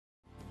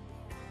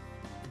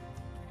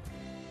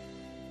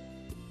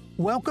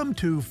Welcome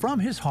to From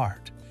His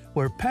Heart,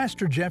 where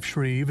Pastor Jeff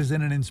Schreve is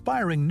in an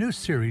inspiring new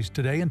series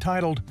today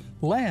entitled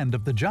Land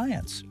of the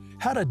Giants,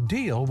 How to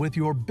Deal with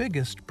Your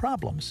Biggest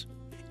Problems.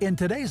 In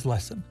today's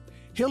lesson,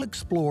 he'll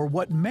explore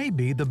what may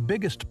be the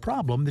biggest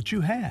problem that you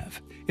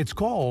have. It's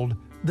called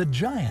the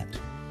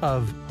giant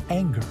of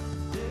anger.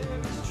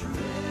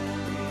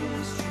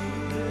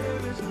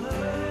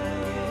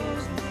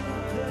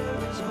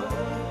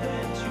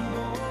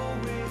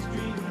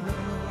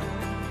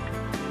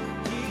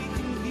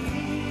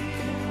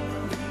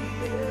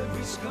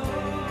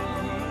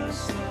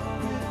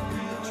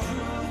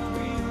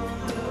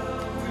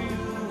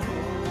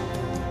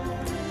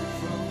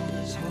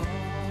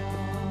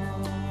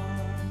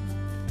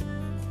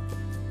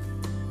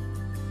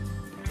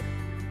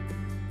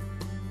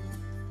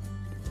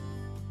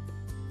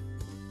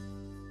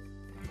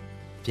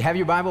 If you have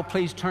your Bible,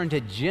 please turn to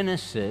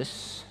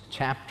Genesis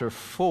chapter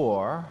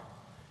 4.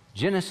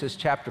 Genesis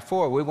chapter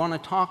 4. We want to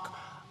talk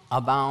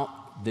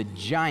about the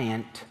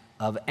giant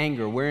of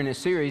anger. We're in a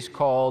series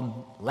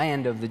called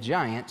Land of the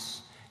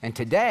Giants, and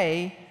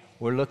today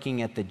we're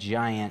looking at the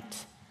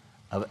giant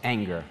of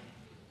anger.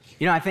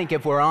 You know, I think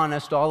if we're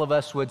honest, all of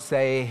us would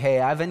say,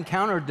 hey, I've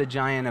encountered the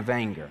giant of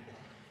anger.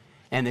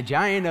 And the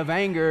giant of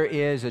anger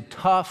is a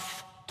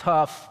tough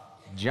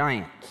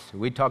giant.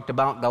 We talked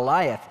about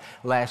Goliath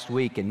last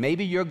week, and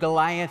maybe your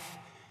Goliath,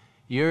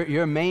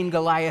 your main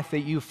Goliath that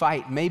you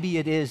fight, maybe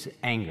it is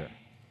anger.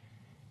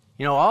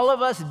 You know, all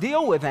of us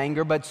deal with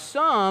anger, but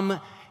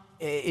anger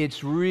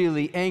is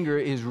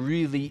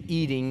really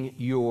eating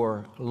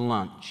your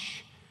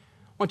lunch.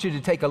 I want you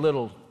to take a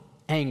little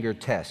anger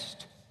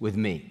test with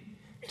me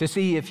to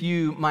see if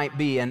you might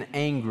be an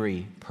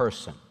angry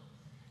person.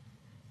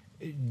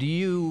 Do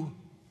you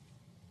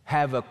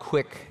have a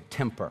quick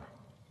temper?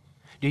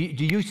 Do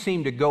you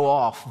seem to go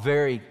off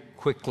very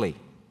quickly?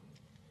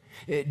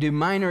 Do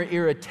minor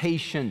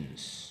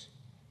irritations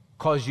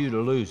cause you to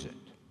lose it?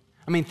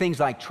 I mean, things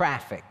like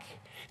traffic,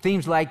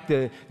 things like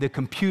the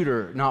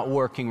computer not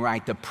working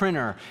right, the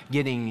printer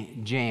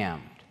getting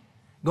jammed,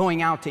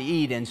 going out to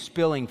eat and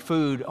spilling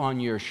food on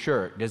your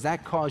shirt. Does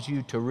that cause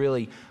you to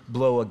really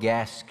blow a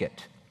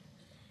gasket?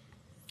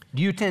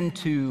 Do you tend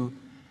to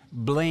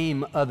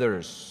blame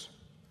others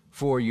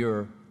for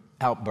your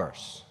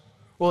outbursts?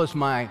 Well, it's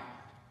my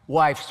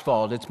wife's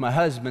fault, it's my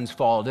husband's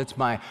fault, it's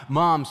my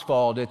mom's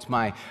fault, it's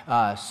my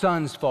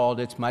son's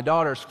fault, it's my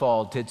daughter's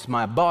fault, it's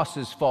my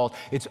boss's fault.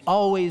 It's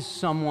always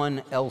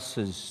someone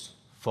else's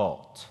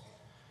fault.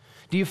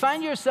 Do you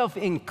find yourself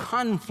in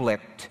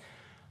conflict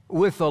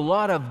with a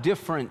lot of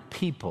different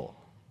people?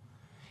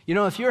 You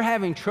know, if you're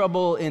having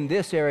trouble in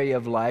this area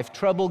of life,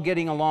 trouble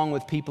getting along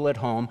with people at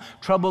home,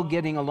 trouble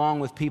getting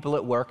along with people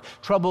at work,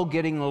 trouble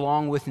getting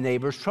along with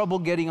neighbors, trouble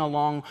getting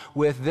along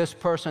with this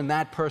person,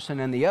 that person,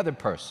 and the other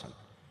person,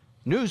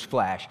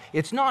 newsflash,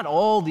 it's not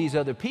all these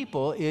other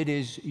people, it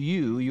is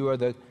you. You are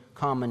the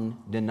common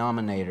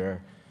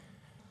denominator.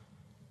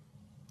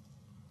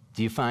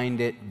 Do you find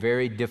it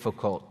very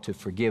difficult to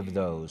forgive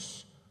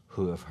those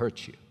who have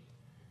hurt you?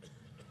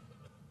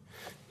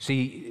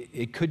 See,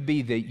 it could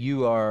be that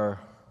you are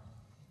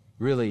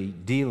really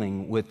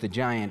dealing with the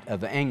giant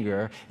of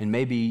anger, and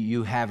maybe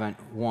you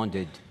haven't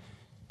wanted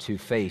to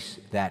face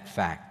that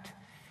fact.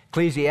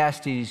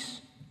 Ecclesiastes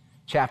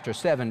chapter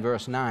 7,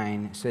 verse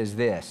 9 says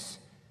this: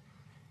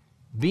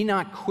 "Be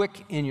not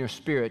quick in your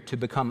spirit to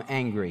become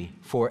angry,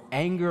 for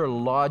anger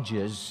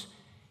lodges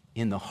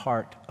in the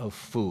heart of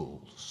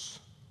fools."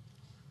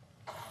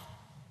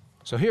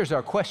 So here's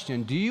our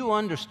question. Do you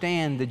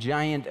understand the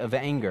giant of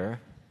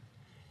anger?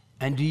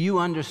 And do you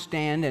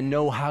understand and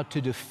know how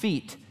to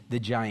defeat the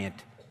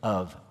giant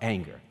of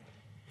anger?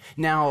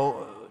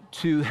 Now,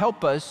 to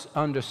help us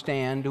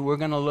understand, we're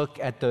going to look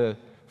at the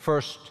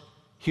first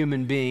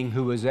human being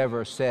who was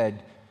ever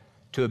said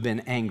to have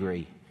been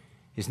angry.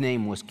 His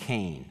name was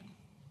Cain.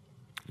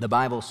 The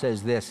Bible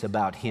says this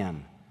about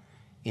him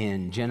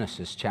in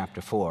Genesis chapter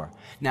 4.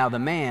 "Now the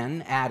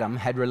man, Adam,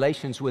 had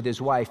relations with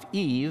his wife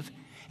Eve,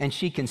 and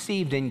she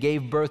conceived and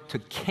gave birth to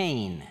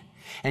Cain.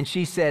 And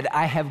she said,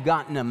 'I have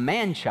gotten a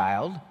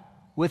man-child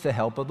with the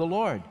help of the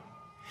Lord.'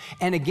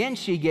 And again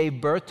she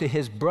gave birth to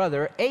his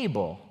brother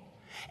Abel.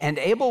 And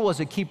Abel was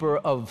a keeper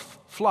of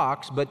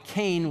flocks, but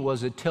Cain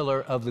was a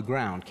tiller of the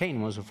ground."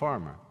 Cain was a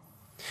farmer.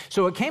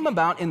 "So it came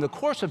about in the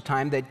course of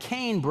time that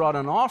Cain brought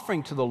an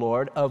offering to the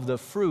Lord of the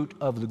fruit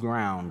of the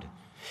ground.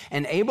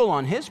 And Abel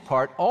on his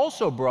part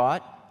also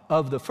brought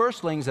of the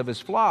firstlings of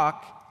his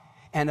flock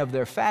and of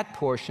their fat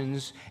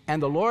portions.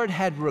 And the Lord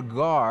had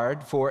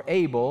regard for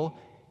Abel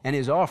and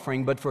his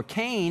offering, but for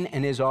Cain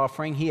and his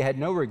offering he had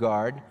no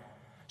regard.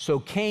 So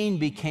Cain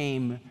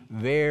became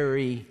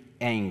very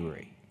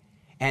angry,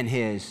 and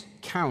his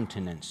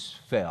countenance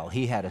fell."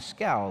 He had a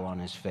scowl on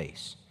his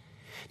face.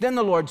 "Then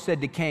the Lord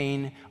said to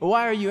Cain,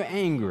 'Why are you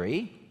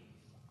angry?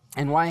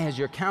 And why has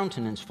your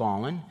countenance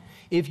fallen?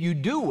 If you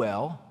do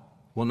well,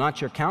 will not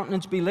your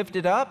countenance be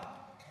lifted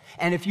up?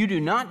 And if you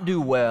do not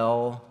do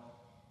well,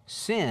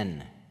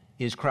 sin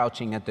is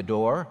crouching at the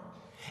door,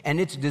 and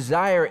its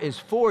desire is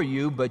for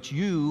you, but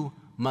you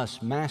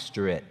must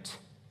master it.'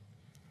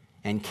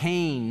 And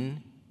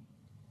Cain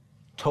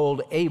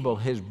told Abel,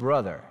 his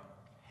brother,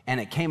 and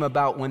it came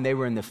about when they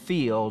were in the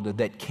field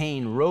that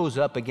Cain rose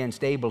up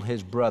against Abel,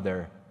 his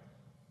brother,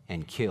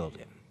 and killed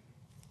him.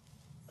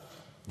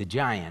 The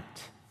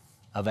giant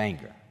of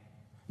anger.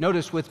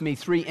 Notice with me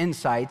 3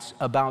 insights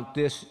about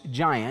this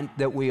giant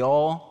that we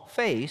all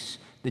face,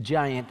 the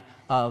giant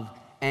of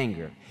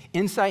anger.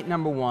 Insight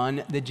number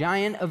 1, the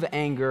giant of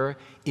anger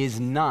is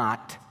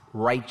not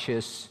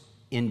righteous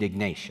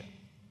indignation.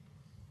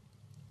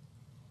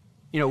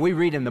 You know, we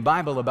read in the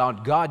Bible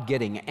about God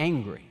getting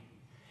angry.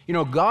 You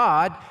know,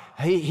 God,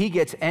 He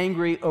gets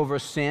angry over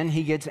sin.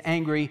 He gets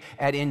angry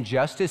at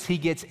injustice. He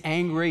gets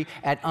angry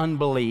at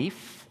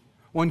unbelief.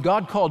 When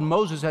God called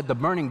Moses at the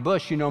burning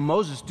bush, you know,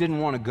 Moses didn't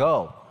want to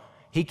go.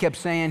 He kept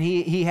saying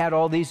he had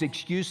all these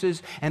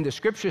excuses, and the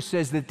scripture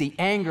says that the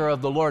anger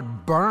of the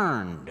Lord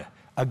burned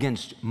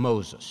against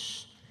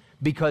Moses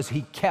because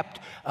he kept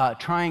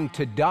trying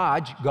to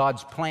dodge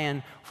God's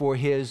plan for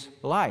his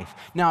life.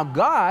 Now,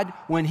 God,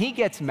 when He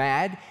gets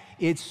mad,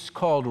 it's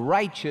called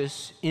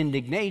righteous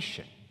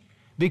indignation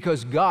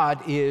because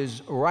God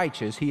is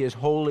righteous. He is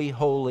holy,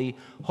 holy,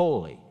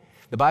 holy.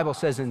 The Bible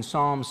says in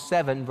Psalm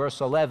 7,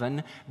 verse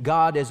 11,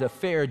 God is a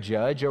fair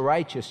judge, a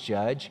righteous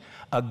judge,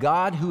 a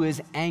God who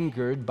is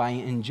angered by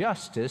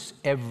injustice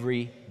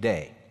every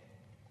day.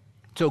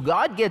 So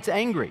God gets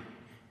angry.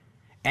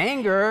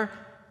 Anger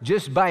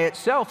just by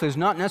itself is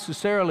not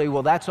necessarily,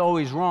 well, that's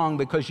always wrong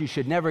because you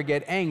should never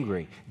get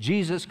angry.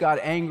 Jesus got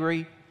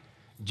angry.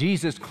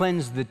 Jesus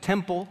cleansed the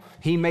temple.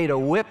 He made a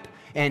whip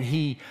and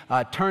He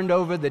turned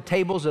over the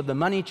tables of the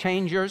money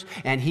changers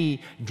and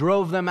He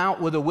drove them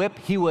out with a whip.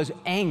 He was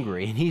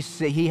angry and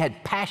he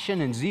had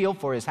passion and zeal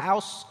for His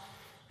house.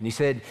 And He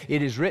said,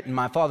 it is written,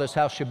 my Father's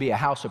house should be a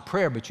house of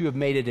prayer, but you have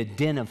made it a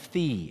den of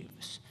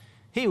thieves.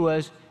 He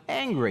was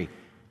angry.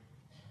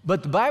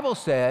 But the Bible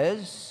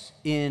says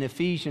in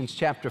Ephesians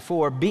chapter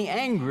 4, be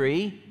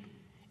angry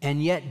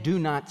and yet do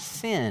not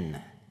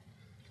sin.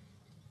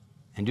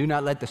 And do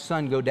not let the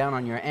sun go down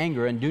on your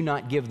anger, and do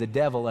not give the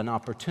devil an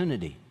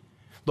opportunity.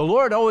 The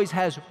Lord always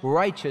has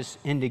righteous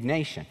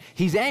indignation.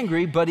 He's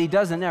angry, but He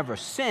doesn't ever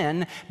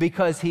sin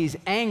because He's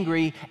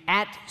angry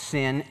at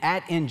sin,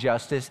 at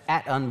injustice,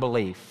 at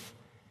unbelief.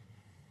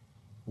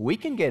 We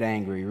can get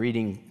angry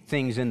reading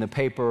things in the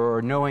paper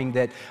or knowing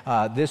that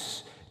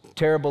this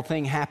terrible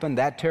thing happened,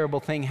 that terrible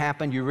thing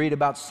happened. You read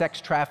about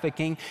sex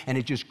trafficking and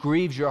it just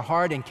grieves your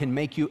heart and can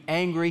make you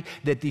angry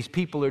that these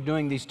people are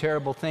doing these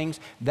terrible things.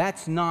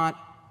 That's not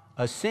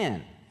a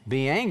sin.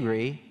 Be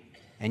angry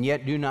and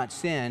yet do not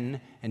sin,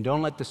 and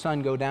don't let the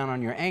sun go down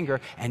on your anger,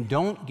 and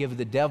don't give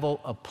the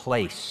devil a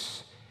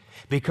place.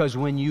 Because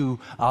when you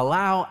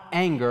allow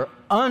anger,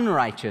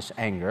 unrighteous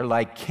anger,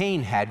 like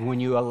Cain had, when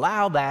you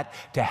allow that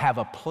to have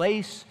a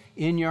place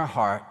in your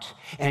heart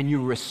and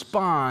you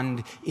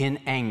respond in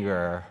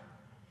anger,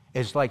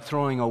 it's like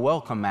throwing a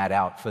welcome mat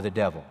out for the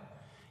devil,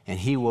 and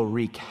he will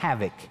wreak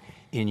havoc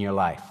in your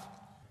life.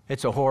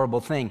 It's a horrible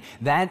thing.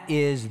 That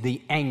is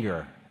the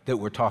anger that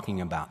we're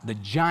talking about, the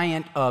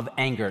giant of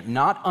anger,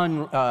 not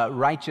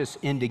unrighteous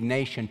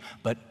indignation,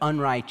 but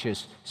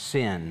unrighteous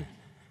sin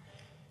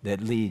that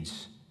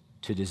leads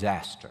to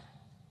disaster.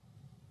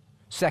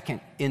 Second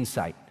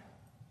insight.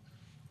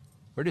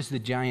 Where does the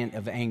giant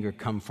of anger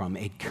come from?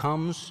 It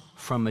comes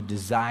from a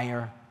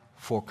desire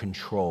for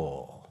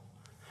control.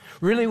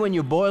 Really, when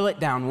you boil it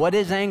down, what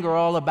is anger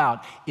all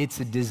about? It's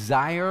a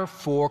desire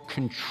for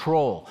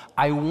control.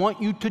 I want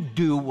you to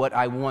do what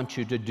I want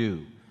you to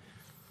do.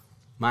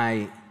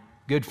 My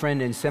good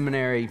friend in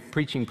seminary,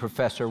 preaching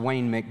professor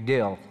Wayne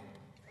McDill,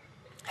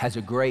 has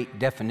a great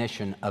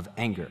definition of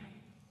anger.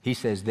 He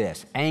says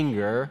this: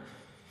 anger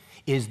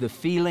is the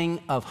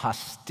feeling of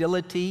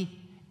hostility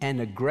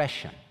and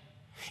aggression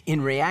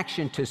in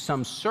reaction to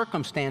some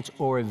circumstance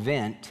or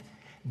event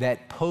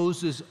that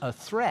poses a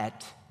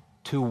threat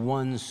to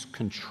one's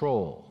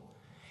control.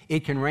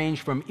 It can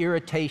range from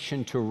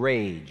irritation to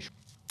rage.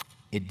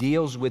 It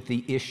deals with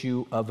the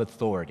issue of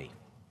authority.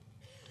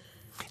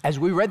 As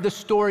we read the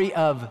story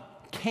of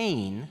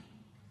Cain,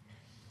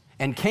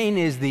 and Cain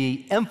is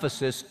the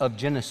emphasis of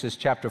Genesis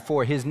chapter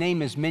 4. His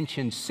name is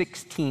mentioned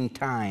 16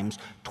 times,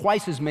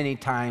 twice as many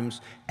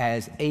times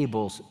as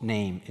Abel's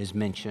name is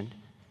mentioned.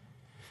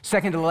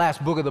 Second to the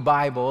last book of the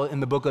Bible, in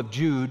the book of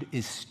Jude,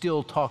 is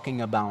still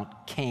talking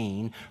about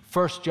Cain.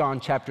 1 John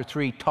chapter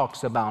 3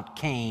 talks about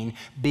Cain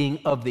being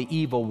of the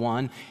evil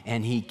one,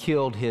 and he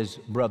killed his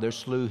brother,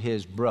 slew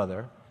his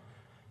brother.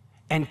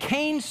 And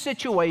Cain's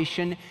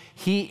situation,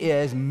 he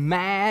is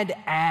mad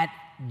at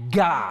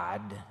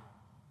God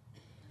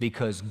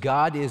because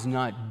God is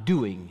not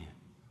doing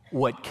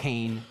what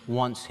Cain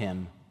wants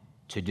him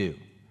to do.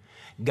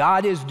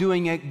 God is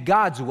doing it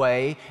God's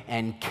way,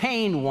 and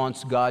Cain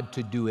wants God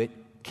to do it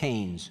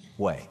Cain's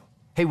way.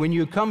 Hey, when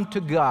you come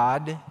to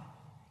God,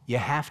 you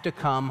have to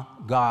come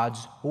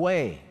God's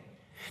way.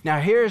 Now,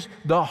 here's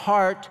the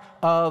heart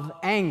of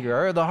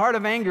anger. The heart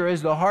of anger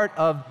is the heart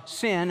of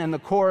sin and the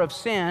core of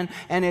sin,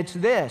 and it's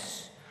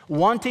this: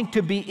 wanting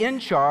to be in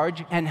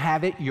charge and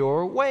have it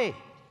your way.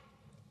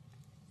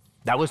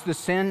 That was the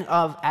sin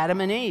of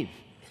Adam and Eve.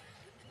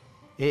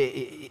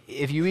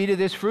 If you eat of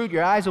this fruit,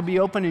 your eyes will be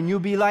open and you'll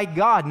be like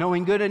God,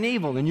 knowing good and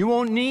evil, and you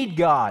won't need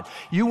God.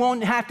 You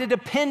won't have to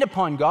depend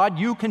upon God.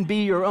 You can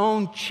be your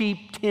own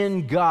cheap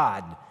tin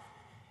God.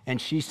 And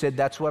she said,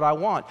 that's what I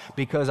want,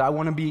 because I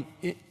want to be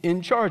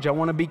in charge. I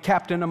want to be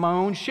captain of my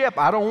own ship.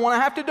 I don't want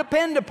to have to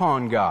depend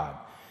upon God.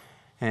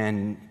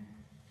 And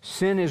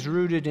sin is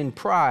rooted in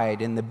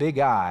pride, in the big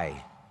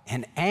I,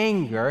 and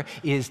anger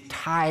is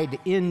tied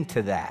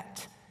into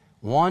that,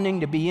 wanting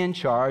to be in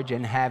charge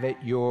and have it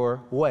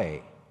your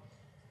way.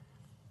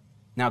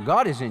 Now,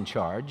 God is in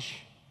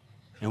charge,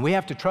 and we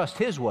have to trust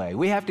His way.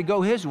 We have to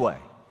go His way,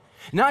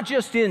 not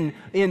just in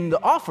the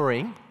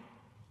offering,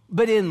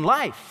 but in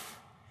life.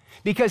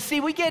 Because, see,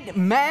 we get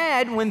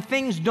mad when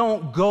things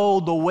don't go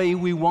the way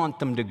we want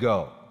them to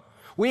go.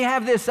 We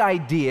have this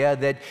idea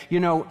that,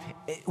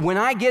 when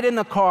I get in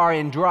the car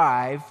and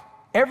drive,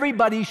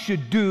 everybody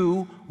should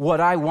do what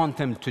I want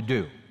them to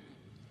do.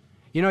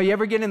 You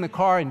ever get in the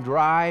car and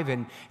drive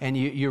and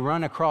you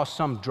run across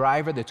some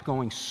driver that's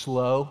going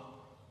slow?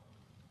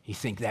 You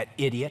think, that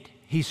idiot,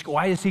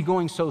 why is he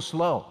going so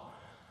slow?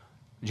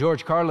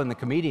 George Carlin, the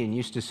comedian,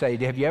 used to say,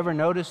 have you ever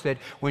noticed that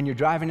when you're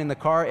driving in the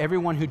car,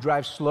 everyone who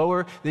drives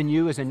slower than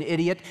you is an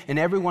idiot, and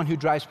everyone who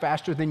drives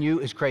faster than you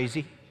is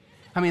crazy?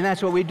 I mean,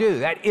 that's what we do.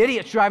 That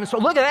idiot's driving so,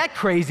 look at that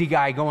crazy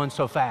guy going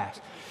so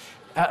fast.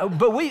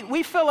 But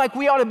we feel like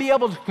we ought to be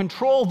able to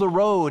control the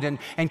road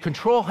and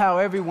control how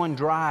everyone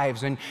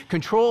drives and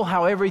control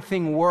how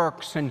everything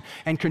works and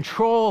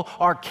control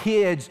our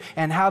kids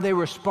and how they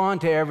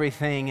respond to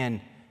everything. And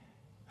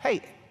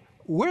hey,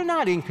 we're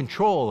not in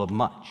control of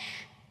much.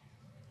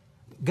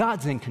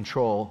 God's in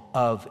control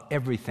of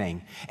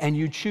everything. And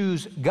you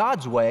choose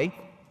God's way.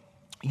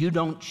 You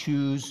don't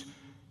choose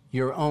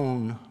your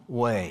own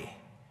way.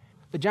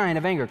 The giant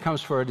of anger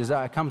comes from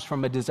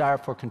a desire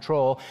for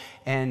control.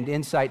 And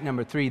insight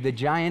number 3, the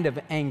giant of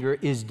anger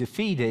is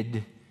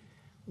defeated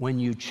when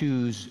you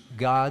choose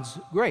God's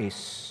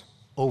grace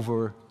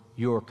over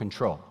your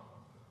control.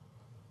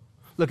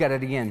 Look at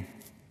it again.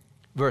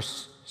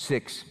 Verse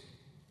 6.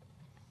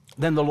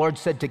 Then the Lord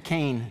said to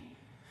Cain,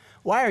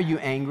 why are you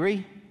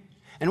angry?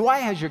 And why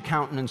has your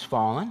countenance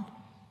fallen?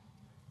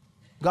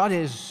 God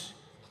is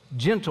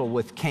gentle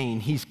with Cain.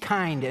 He's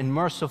kind and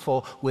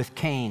merciful with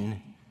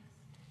Cain.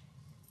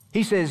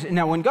 He says,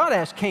 now when God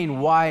asks Cain,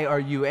 why are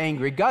you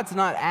angry? God's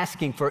not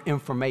asking for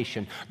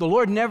information. The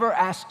Lord never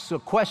asks a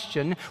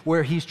question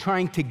where He's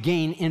trying to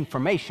gain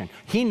information.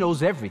 He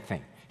knows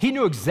everything. He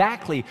knew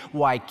exactly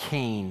why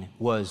Cain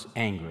was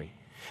angry.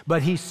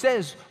 But He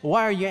says,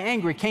 why are you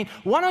angry, Cain?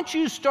 Why don't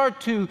you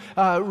start to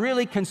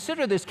really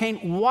consider this, Cain?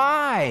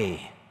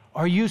 Why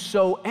are you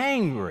so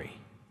angry?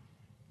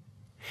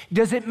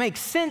 Does it make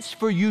sense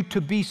for you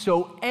to be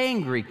so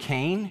angry,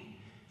 Cain?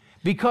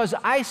 Because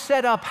I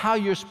set up how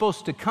you're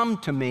supposed to come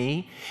to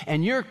me,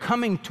 and you're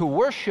coming to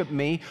worship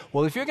me.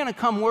 Well, if you're going to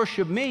come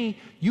worship me,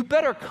 you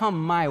better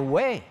come my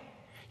way.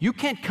 You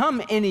can't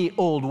come any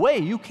old way.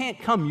 You can't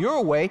come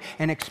your way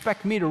and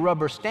expect me to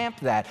rubber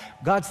stamp that.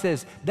 God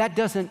says, that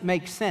doesn't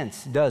make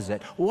sense, does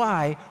it?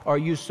 Why are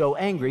you so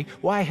angry?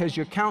 Why has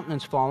your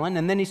countenance fallen?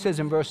 And then He says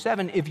in verse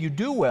 7, if you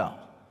do well,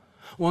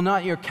 will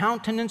not your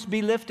countenance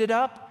be lifted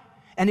up?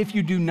 And if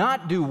you do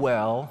not do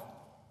well,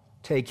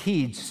 take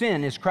heed,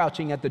 sin is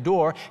crouching at the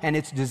door, and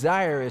its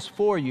desire is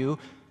for you,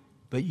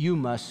 but you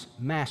must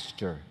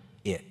master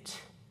it.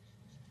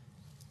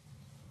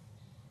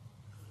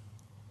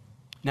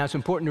 Now, it's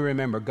important to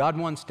remember, God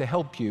wants to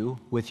help you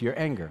with your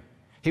anger.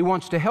 He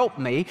wants to help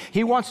me.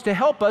 He wants to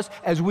help us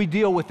as we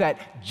deal with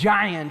that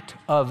giant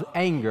of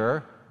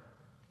anger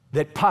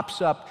that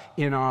pops up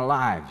in our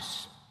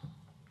lives.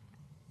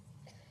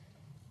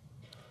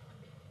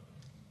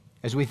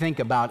 As we think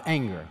about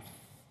anger,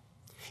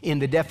 in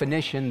the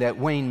definition that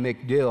Wayne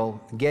McDill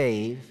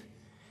gave,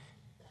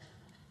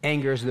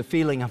 anger is the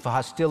feeling of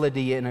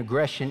hostility and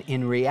aggression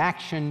in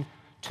reaction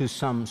to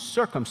some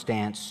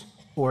circumstance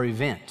or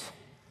event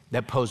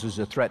that poses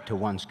a threat to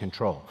one's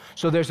control.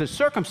 So there's a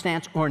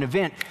circumstance or an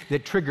event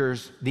that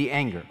triggers the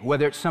anger,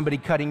 whether it's somebody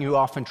cutting you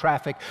off in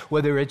traffic,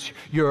 whether it's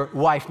your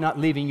wife not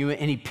leaving you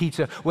any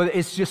pizza, whether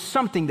it's just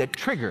something that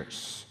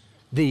triggers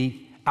the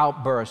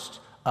outburst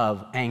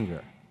of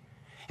anger.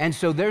 And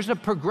so there's a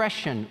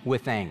progression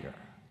with anger.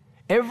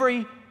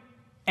 Every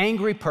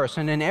angry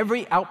person and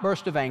every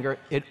outburst of anger,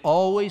 it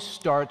always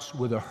starts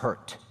with a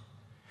hurt.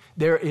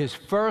 There is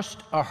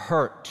first a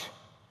hurt.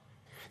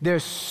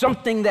 There's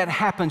something that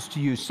happens to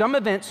you, some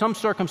event, some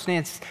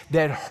circumstance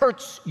that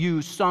hurts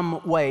you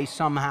some way,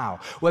 somehow.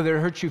 Whether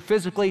it hurts you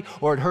physically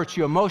or it hurts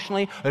you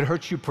emotionally, it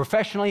hurts you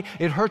professionally,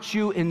 it hurts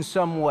you in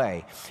some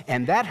way.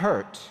 And that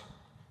hurt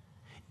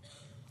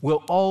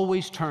will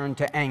always turn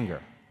to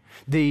anger.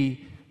 The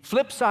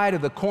flip side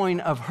of the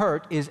coin of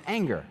hurt is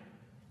anger.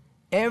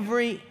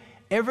 Every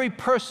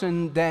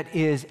person that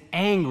is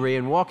angry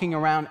and walking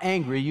around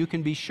angry, you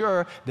can be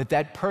sure that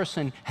that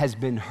person has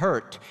been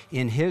hurt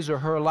in his or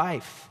her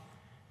life.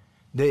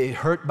 They're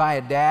hurt by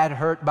a dad,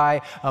 hurt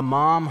by a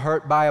mom,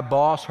 hurt by a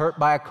boss, hurt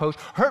by a coach,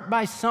 hurt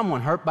by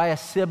someone, hurt by a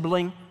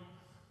sibling.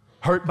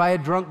 hurt by a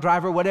drunk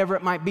driver, whatever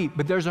it might be.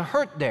 But there's a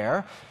hurt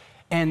there,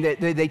 and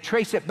they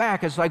trace it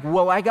back. It's like,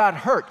 well, I got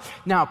hurt.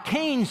 Now,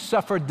 Cain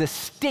suffered the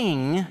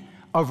sting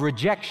of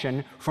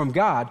rejection from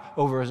God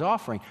over his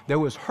offering. There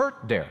was hurt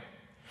there,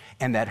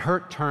 and that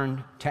hurt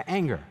turned to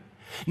anger.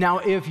 Now,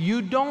 if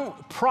you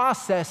don't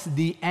process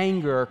the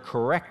anger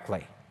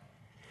correctly,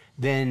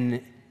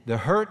 then the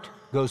hurt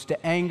goes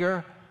to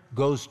anger,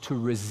 goes to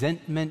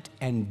resentment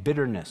and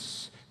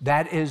bitterness.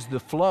 That is the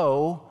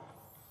flow.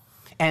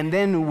 And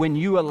then when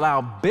you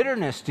allow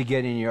bitterness to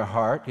get in your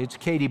heart, it's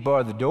Katie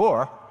bar the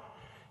door.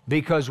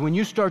 Because when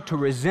you start to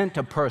resent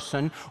a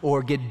person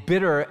or get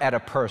bitter at a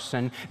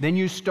person, then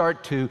you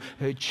start to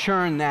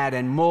churn that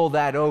and mull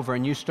that over,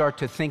 and you start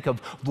to think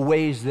of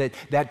ways that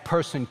that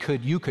person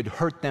you could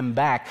hurt them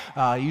back.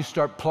 You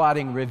start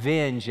plotting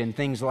revenge and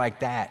things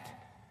like that.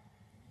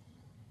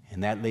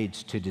 And that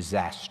leads to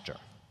disaster.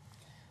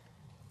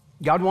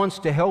 God wants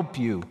to help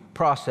you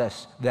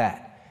process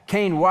that.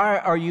 Cain, why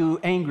are you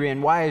angry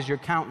and why is your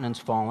countenance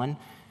fallen?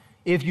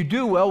 If you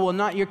do well, will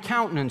not your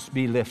countenance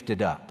be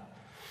lifted up?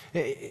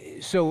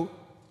 So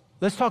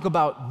let's talk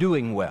about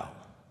doing well.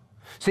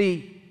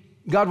 See,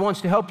 God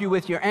wants to help you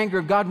with your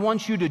anger. God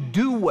wants you to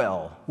do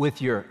well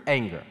with your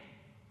anger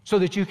so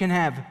that you can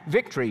have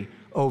victory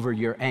over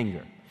your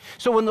anger.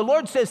 So when the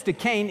Lord says to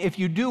Cain, if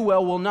you do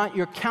well, will not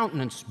your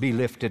countenance be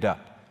lifted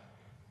up?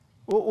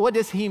 What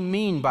does he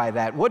mean by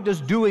that? What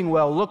does doing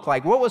well look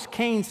like? What was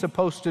Cain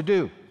supposed to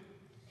do?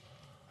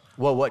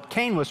 Well, what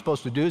Cain was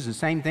supposed to do is the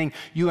same thing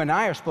you and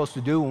I are supposed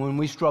to do when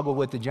we struggle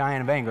with the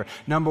giant of anger.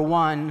 Number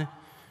one,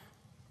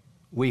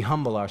 we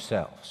humble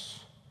ourselves.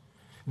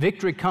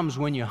 Victory comes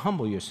when you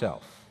humble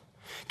yourself.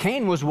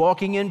 Cain was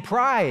walking in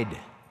pride.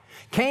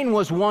 Cain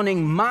was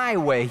wanting my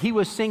way. He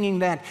was singing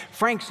that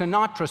Frank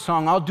Sinatra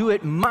song, I'll do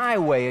it my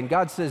way. And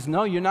God says,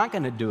 no, you're not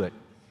going to do it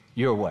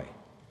your way.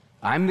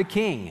 I'm the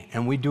king,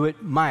 and we do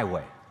it my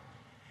way.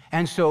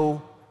 And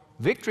so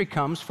victory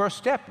comes, first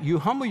step, you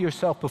humble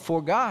yourself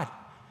before God.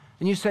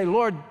 And you say,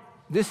 Lord,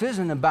 this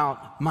isn't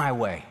about my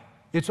way.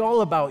 It's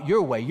all about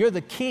your way. You're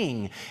the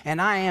king, and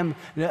I am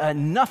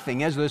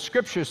nothing. As the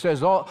scripture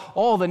says,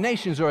 all the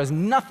nations are as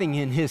nothing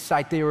in his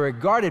sight. They are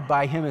regarded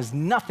by him as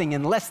nothing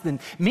and less than,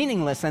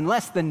 meaningless and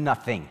less than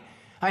nothing.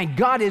 I mean,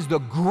 God is the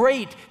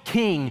great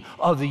king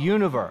of the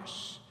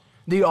universe.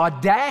 The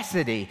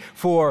audacity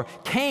for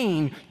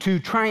Cain to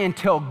try and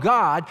tell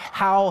God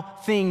how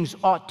things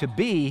ought to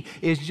be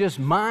is just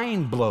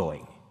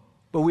mind-blowing.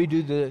 But we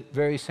do the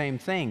very same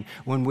thing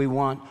when we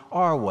want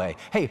our way.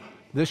 Hey,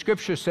 the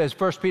scripture says,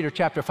 1 Peter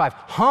chapter 5,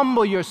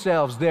 humble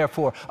yourselves,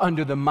 therefore,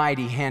 under the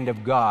mighty hand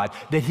of God,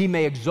 that he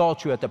may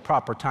exalt you at the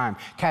proper time,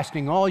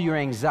 casting all your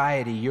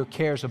anxiety, your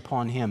cares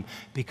upon him,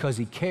 because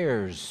he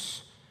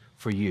cares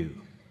for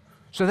you.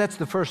 So that's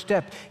the first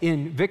step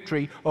in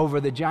victory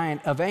over the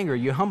giant of anger.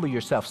 You humble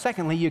yourself.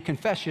 Secondly, you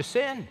confess your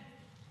sin.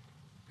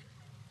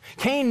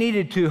 Cain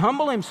needed to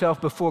humble himself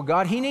before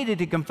God. He needed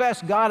to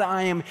confess, God,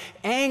 I am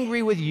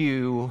angry with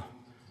you,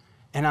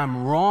 and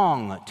I'm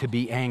wrong to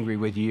be angry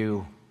with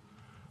you.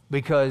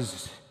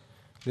 Because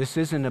this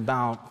isn't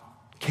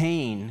about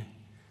Cain.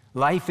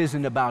 Life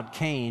isn't about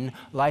Cain.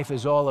 Life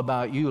is all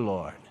about you,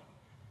 Lord.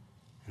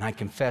 And I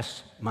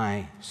confess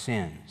my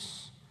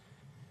sins.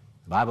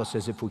 The Bible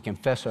says if we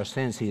confess our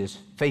sins, he is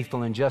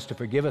faithful and just to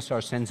forgive us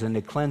our sins and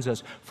to cleanse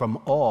us from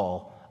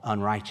all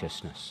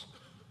unrighteousness.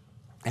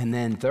 And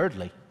then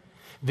thirdly,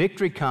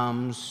 victory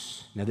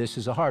comes, now this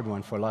is a hard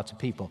one for lots of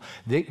people.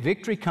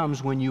 Victory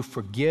comes when you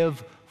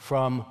forgive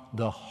from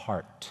the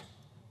heart.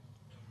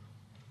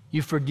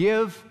 You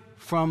forgive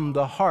from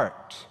the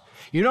heart.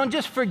 You don't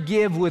just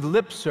forgive with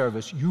lip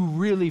service, you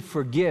really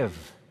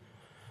forgive.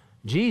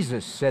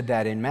 Jesus said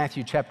that in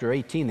Matthew chapter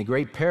 18, the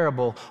great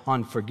parable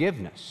on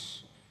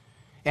forgiveness.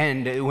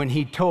 And when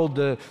he told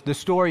the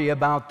story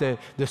about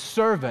the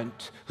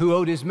servant who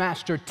owed his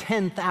master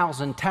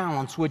 10,000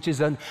 talents, which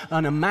is an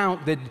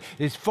amount that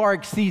far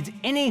exceeds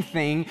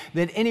anything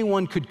that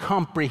anyone could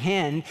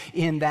comprehend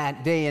in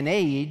that day and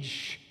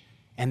age,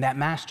 and that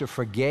master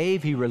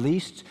forgave, he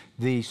released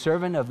the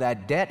servant of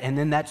that debt, and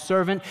then that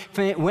servant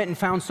went and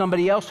found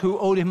somebody else who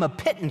owed him a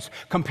pittance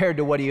compared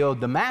to what he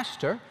owed the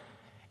master,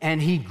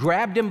 and he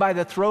grabbed him by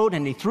the throat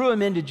and he threw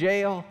him into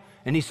jail,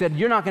 and he said,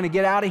 you're not going to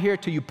get out of here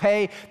till you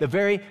pay the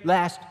very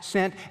last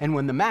cent. And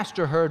when the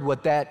master heard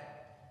what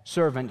that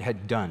servant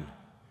had done,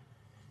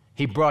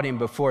 he brought him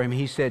before him.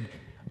 He said,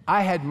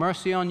 I had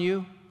mercy on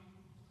you,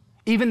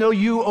 even though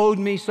you owed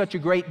me such a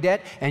great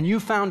debt, and you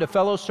found a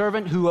fellow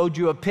servant who owed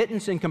you a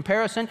pittance in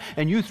comparison,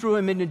 and you threw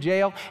him into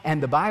jail.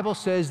 And the Bible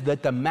says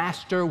that the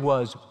master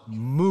was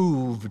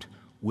moved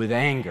with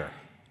anger,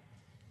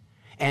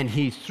 and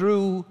he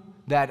threw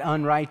that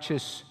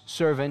unrighteous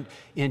servant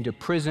into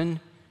prison,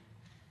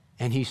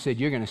 and he said,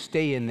 you're going to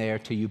stay in there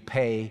till you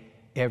pay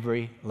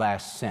every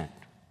last cent,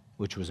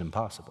 which was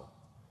impossible.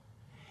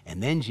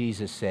 And then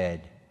Jesus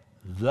said,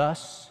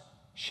 thus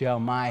shall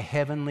my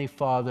heavenly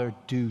Father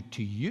do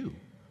to you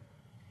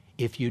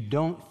if you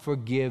don't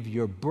forgive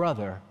your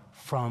brother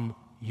from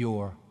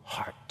your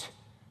heart.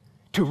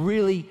 To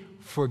really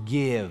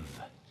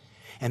forgive.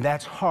 And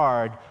that's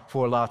hard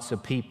for lots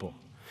of people.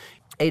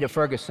 Ada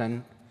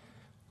Ferguson,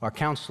 our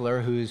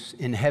counselor who's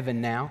in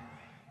heaven now,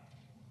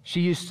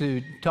 she used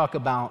to talk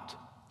about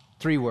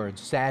 3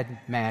 words: sad,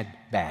 mad,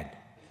 bad.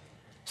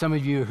 Some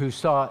of you who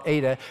saw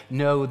Ada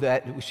know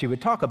that she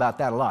would talk about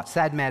that a lot: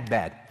 sad, mad,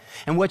 bad.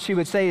 And what she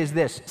would say is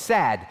this: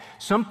 sad,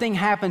 something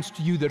happens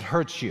to you that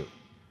hurts you.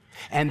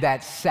 And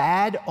that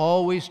sad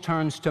always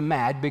turns to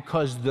mad,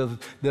 because the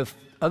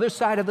other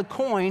side of the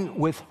coin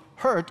with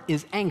hurt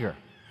is anger.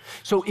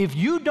 So if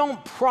you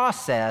don't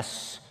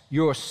process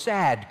your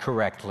sad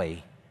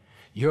correctly,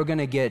 you're going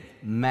to get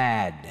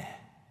mad.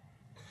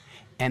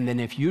 And then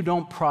if you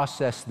don't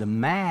process the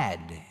mad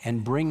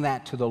and bring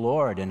that to the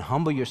Lord and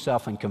humble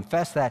yourself and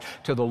confess that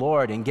to the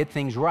Lord and get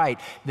things right,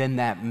 then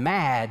that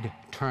mad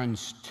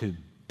turns to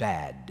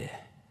bad.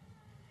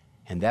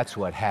 And that's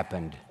what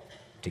happened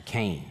to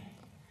Cain.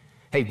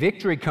 Hey,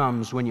 victory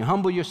comes when you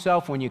humble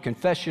yourself, when you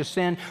confess your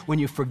sin, when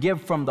you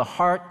forgive from the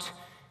heart,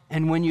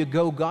 and when you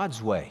go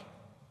God's way.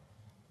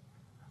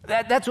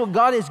 That's what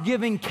God is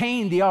giving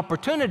Cain the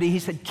opportunity. He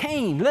said,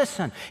 Cain,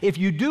 listen, if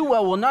you do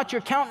well, will not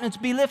your countenance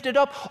be lifted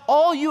up?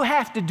 All you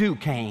have to do,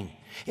 Cain,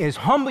 is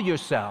humble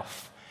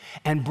yourself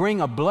and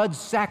bring a blood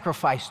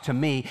sacrifice to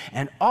me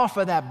and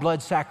offer that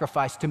blood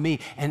sacrifice to me,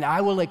 and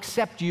I will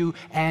accept you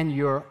and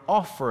your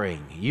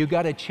offering. You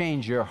got to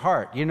change your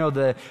heart. You know,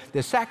 the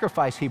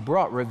sacrifice he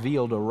brought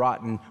revealed a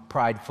rotten,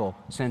 prideful,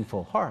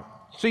 sinful heart.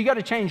 So you got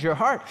to change your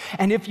heart.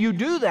 And if you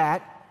do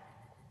that,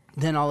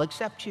 then I'll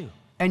accept you,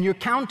 and your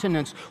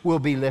countenance will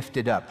be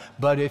lifted up.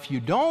 But if you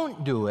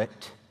don't do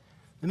it,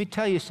 let me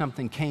tell you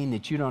something, Cain,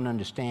 that you don't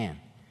understand.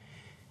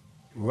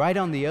 Right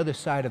on the other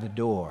side of the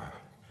door,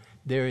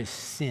 there is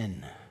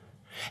sin,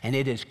 and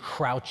it is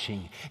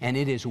crouching, and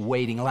it is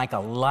waiting like a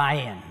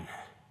lion,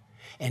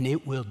 and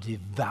it will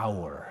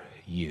devour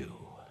you.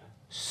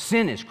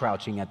 Sin is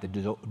crouching at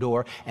the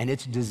door, and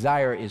its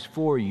desire is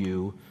for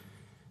you,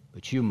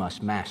 but you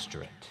must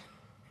master it.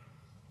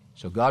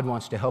 So God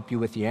wants to help you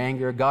with your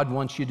anger. God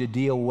wants you to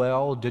deal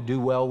well, to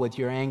do well with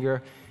your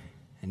anger.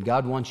 And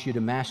God wants you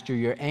to master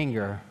your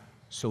anger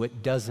so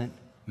it doesn't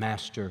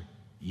master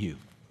you.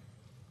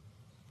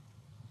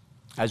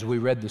 As we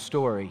read the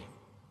story,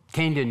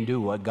 Cain didn't do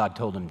what God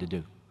told him to do.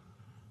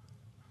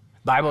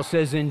 The Bible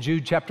says in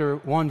Jude chapter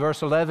 1,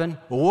 verse 11,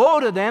 woe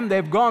to them,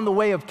 they've gone the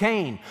way of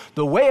Cain.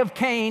 The way of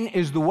Cain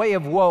is the way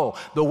of woe.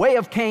 The way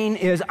of Cain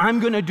is,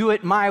 I'm going to do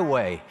it my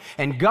way.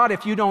 And God,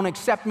 if you don't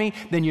accept me,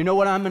 then you know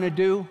what I'm going to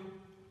do?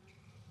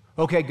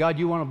 Okay, God,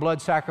 you want a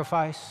blood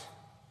sacrifice?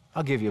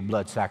 I'll give you a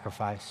blood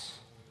sacrifice.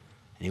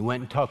 And he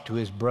went and talked to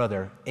his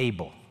brother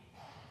Abel.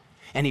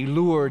 And he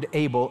lured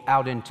Abel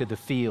out into the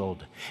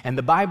field. And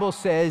the Bible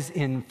says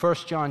in 1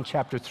 John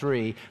chapter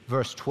 3,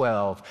 verse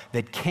 12,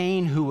 that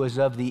Cain, who was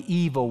of the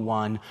evil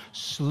one,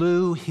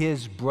 slew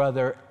his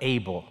brother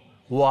Abel.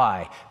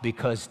 Why?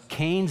 Because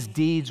Cain's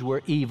deeds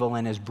were evil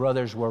and his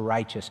brothers were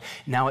righteous.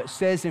 Now it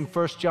says in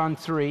 1 John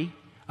 3,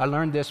 I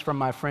learned this from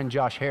my friend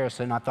Josh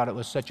Harrison. I thought it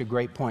was such a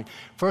great point.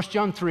 1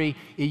 John 3,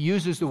 it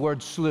uses the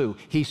word slew.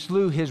 He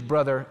slew his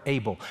brother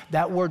Abel.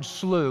 That word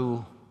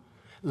slew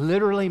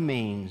literally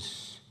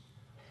means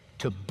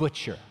to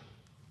butcher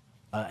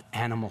an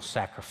animal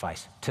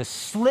sacrifice, to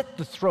slit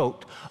the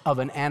throat of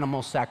an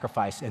animal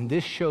sacrifice. And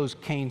this shows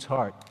Cain's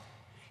heart.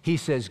 He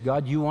says,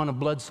 God, you want a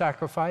blood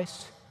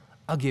sacrifice?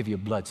 I'll give you a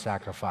blood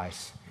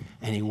sacrifice.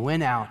 And he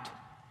went out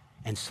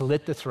and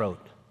slit the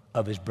throat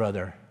of his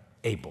brother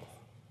Abel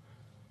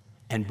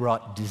and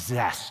brought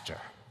disaster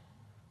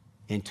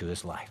into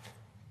his life.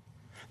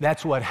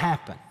 That's what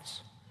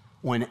happens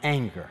when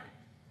anger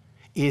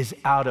is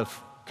out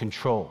of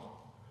control.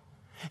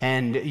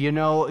 And you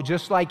know,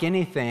 just like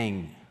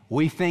anything,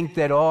 we think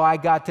that, oh, I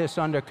got this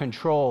under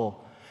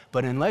control.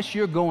 But unless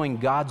you're going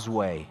God's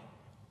way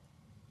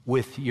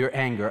with your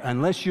anger,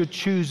 unless you're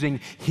choosing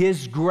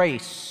His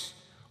grace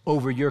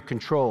over your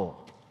control,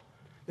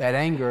 that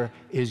anger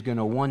is going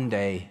to one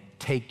day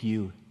take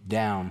you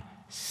down.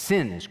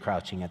 Sin is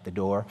crouching at the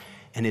door,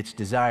 and its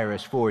desire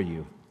is for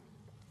you,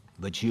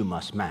 but you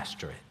must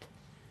master it.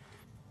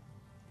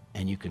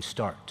 And you can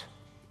start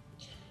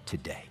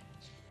today.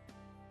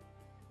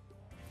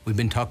 We've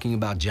been talking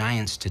about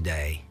giants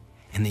today,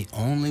 and the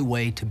only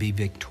way to be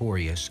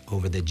victorious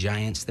over the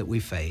giants that we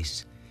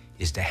face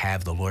is to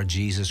have the Lord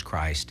Jesus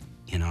Christ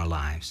in our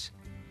lives.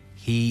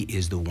 He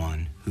is the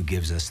one who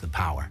gives us the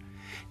power.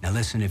 Now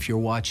listen, if you're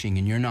watching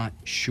and you're not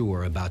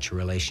sure about your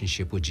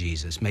relationship with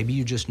Jesus, maybe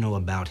you just know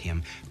about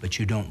Him, but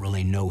you don't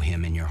really know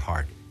Him in your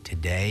heart,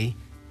 today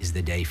is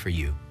the day for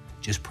you.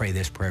 Just pray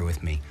this prayer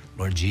with me.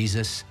 Lord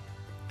Jesus,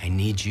 I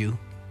need you.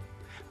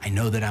 I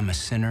know that I'm a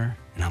sinner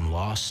and I'm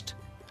lost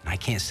and I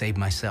can't save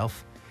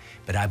myself,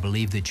 but I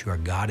believe that you are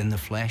God in the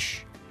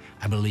flesh.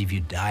 I believe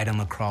you died on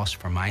the cross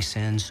for my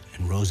sins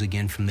and rose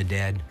again from the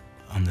dead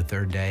on the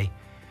third day.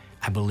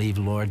 I believe,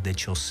 Lord,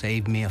 that you'll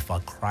save me if I'll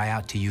cry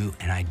out to you,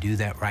 and I do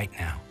that right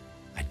now.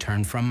 I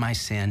turn from my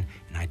sin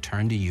and I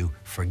turn to you.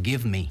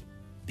 Forgive me,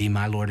 be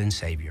my Lord and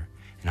Savior,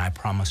 and I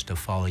promise to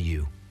follow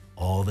you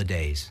all the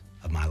days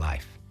of my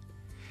life.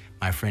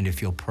 My friend,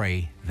 if you'll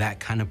pray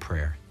that kind of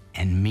prayer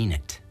and mean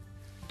it,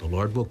 the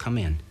Lord will come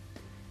in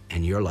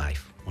and your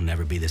life will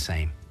never be the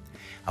same.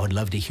 I would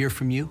love to hear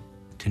from you,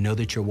 to know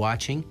that you're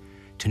watching,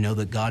 to know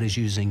that God is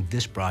using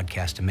this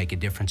broadcast to make a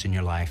difference in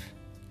your life,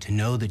 to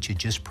know that you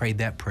just prayed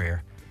that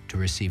prayer to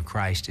receive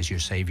Christ as your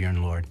Savior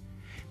and Lord.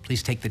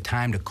 Please take the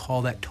time to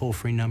call that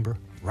toll-free number,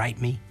 write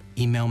me,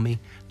 email me,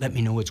 let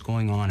me know what's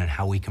going on and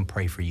how we can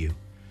pray for you.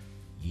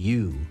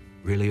 You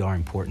really are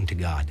important to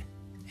God,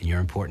 and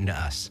you're important to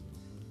us,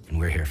 and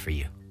we're here for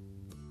you.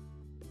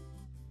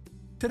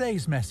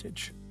 Today's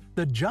message,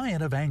 The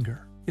Giant of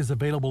Anger, is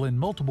available in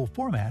multiple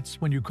formats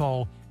when you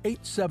call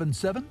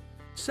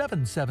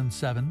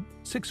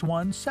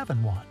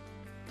 877-777-6171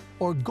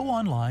 or go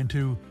online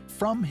to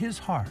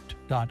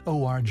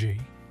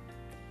fromhisheart.org.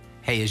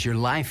 Hey, is your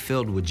life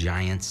filled with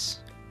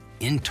giants,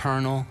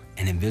 internal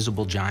and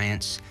invisible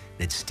giants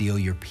that steal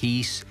your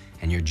peace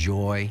and your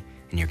joy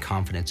and your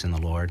confidence in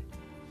the Lord?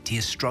 Do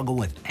you struggle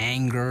with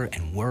anger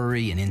and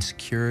worry and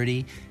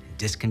insecurity,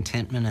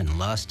 discontentment and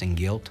lust and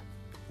guilt?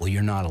 Well,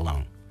 you're not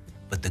alone.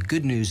 But the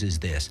good news is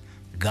this: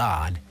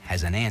 God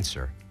has an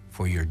answer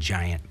for your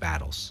giant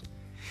battles.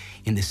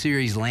 In the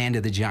series Land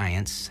of the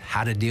Giants,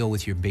 How to Deal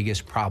with Your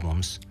Biggest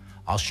Problems,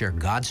 I'll share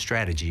God's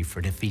strategy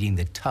for defeating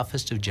the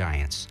toughest of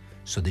giants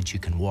so that you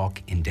can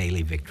walk in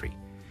daily victory.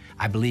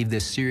 I believe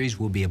this series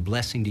will be a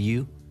blessing to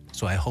you,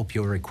 so I hope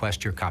you'll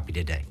request your copy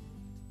today.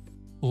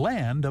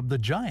 Land of the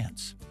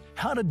Giants,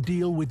 How to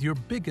Deal with Your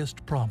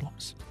Biggest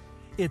Problems.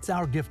 It's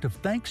our gift of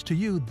thanks to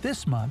you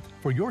this month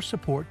for your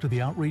support to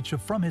the outreach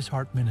of From His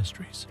Heart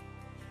Ministries.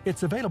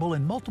 It's available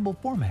in multiple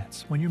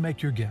formats when you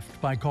make your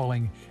gift by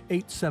calling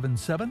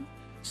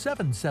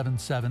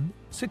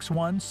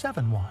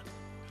 877-777-6171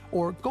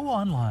 or go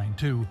online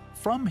to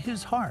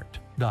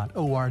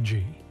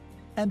fromhisheart.org.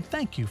 And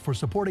thank you for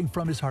supporting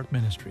From His Heart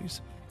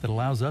Ministries that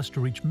allows us to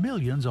reach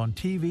millions on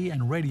TV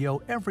and radio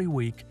every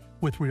week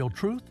with real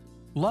truth,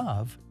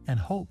 love, and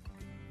hope.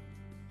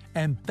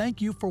 And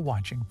thank you for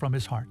watching From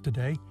His Heart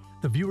today,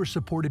 the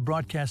viewer-supported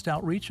broadcast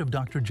outreach of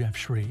Dr. Jeff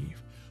Schreve,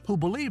 who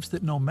believes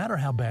that no matter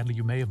how badly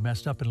you may have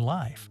messed up in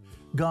life,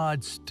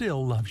 God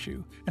still loves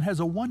you and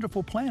has a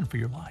wonderful plan for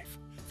your life.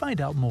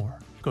 Find out more.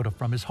 Go to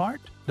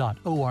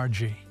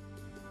fromhisheart.org.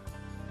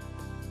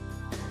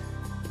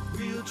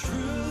 Real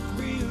truth.